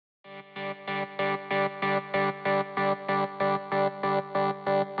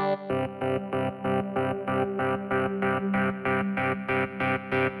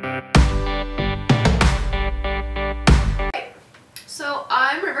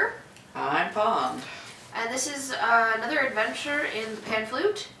Pond. And this is another adventure in the Pan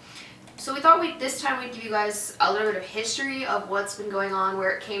Flute. So we thought this time we'd give you guys a little bit of history of what's been going on,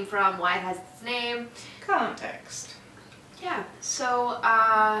 where it came from, why it has its name. Context. Yeah, so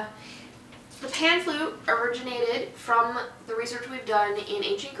the Pan Flute originated from the research we've done in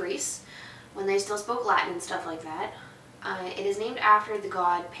ancient Greece, when they still spoke Latin and stuff like that. It is named after the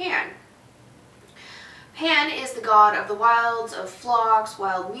god Pan. Pan is the god of the wilds, of flocks,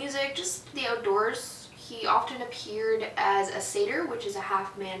 wild music, just the outdoors. He often appeared as a satyr, which is a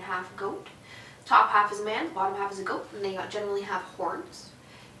half man, half goat. Top half is a man, the bottom half is a goat, and they generally have horns.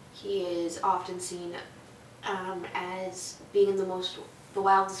 He is often seen as being in the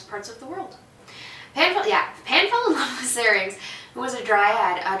wildest parts of the world. Pan fell in love with Syrinx, who was a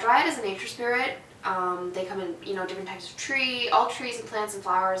dryad. A dryad is a nature spirit. They come in, different types of tree. All trees and plants and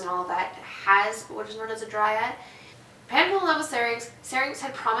flowers and all of that has what is known as a dryad. Pan fell in love with Syrinx. Syrinx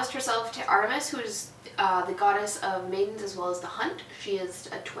had promised herself to Artemis, who is the goddess of maidens as well as the hunt. She is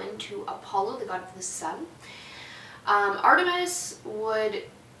a twin to Apollo, the god of the sun. Artemis would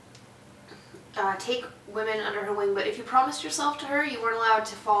take women under her wing, but if you promised yourself to her, you weren't allowed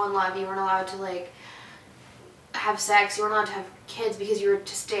to fall in love. You weren't allowed to have sex. You weren't allowed to have kids because you were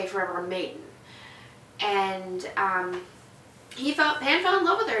to stay forever a maiden. And Pan fell in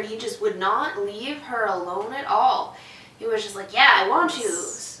love with her, and he just would not leave her alone at all. He was just like, yeah, I want you.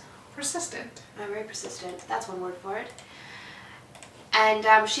 Persistent. Very persistent. That's one word for it.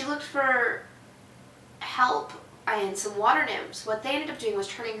 And she looked for help and some water nymphs. What they ended up doing was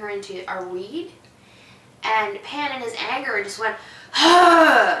turning her into a reed. And Pan, in his anger, just went,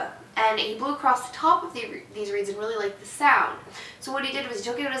 "Huh!" And he blew across the top of these reeds and really liked the sound. So what he did was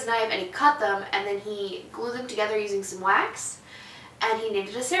he took out his knife and he cut them, and then he glued them together using some wax, and he named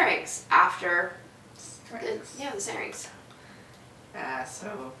it a Syrinx after the Syrinx.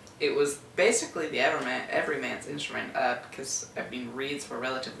 So it was basically the everyman's instrument, because reeds were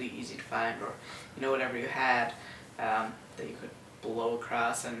relatively easy to find, or whatever you had that you could blow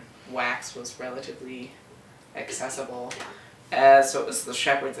across, and wax was relatively accessible. So it was the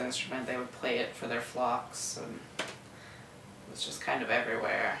shepherd's instrument. They would play it for their flocks, and it was just kind of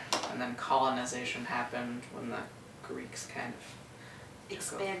everywhere. And then colonization happened when the Greeks kind of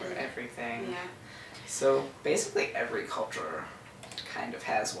expanded took over everything. Yeah. So basically every culture kind of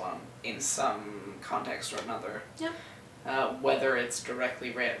has one in some context or another. Yep. Whether it's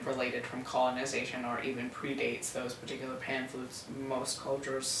directly related from colonization or even predates those particular pan flutes, most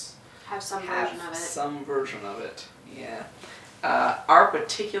cultures have some version of it. Yeah. Our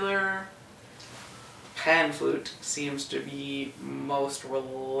particular pan flute seems to be most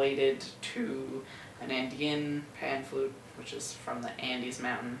related to an Andean pan flute, which is from the Andes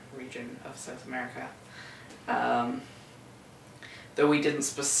mountain region of South America. Though we didn't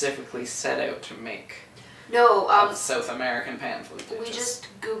specifically set out to make South American pan flute. We just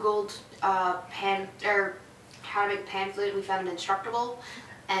Googled how to make a pan flute, and we found an Instructable.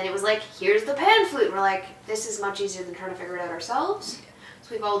 And it was like, here's the pan flute. We're like, this is much easier than trying to figure it out ourselves.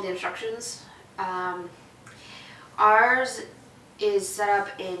 So we followed the instructions. Ours is set up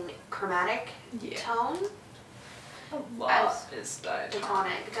in chromatic tone. A lot is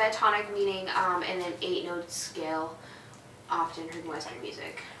diatonic. Diatonic meaning in an 8-note scale, often heard in Western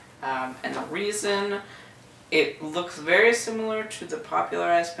music. And the reason it looks very similar to the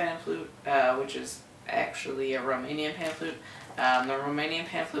popularized pan flute, which is actually a Romanian pan flute. The Romanian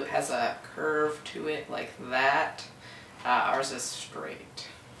pan flute has a curve to it like that. Ours is straight.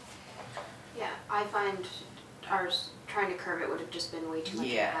 Yeah, I find ours, trying to curve it would have just been way too much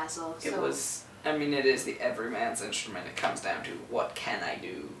of a hassle. It was, it is the everyman's instrument. It comes down to what can I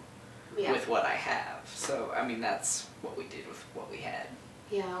do with what I have. So, that's what we did with what we had.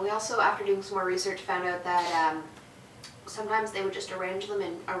 Yeah, we also, after doing some more research, found out that sometimes they would just arrange them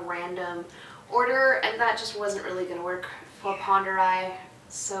in a random order, and that just wasn't really going to work for Ponderi.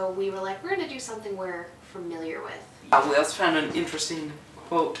 So we were like, we're going to do something we're familiar with. We also found an interesting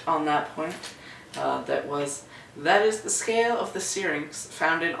quote on that point. That is the scale of the Syrinx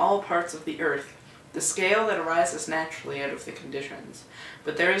found in all parts of the earth, the scale that arises naturally out of the conditions.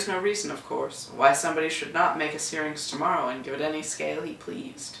 But there is no reason, of course, why somebody should not make a Syrinx tomorrow and give it any scale he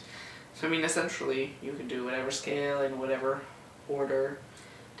pleased. So essentially, you can do whatever scale in whatever order.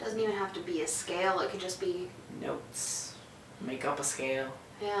 Doesn't even have to be a scale, it could just be notes. Make up a scale.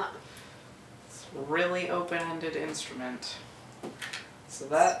 Yeah. It's a really open-ended instrument. So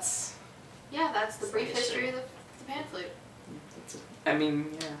that's... Yeah, that's the brief history of the pan flute. That's it.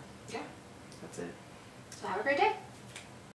 Yeah. Yeah. That's it. So have a great day.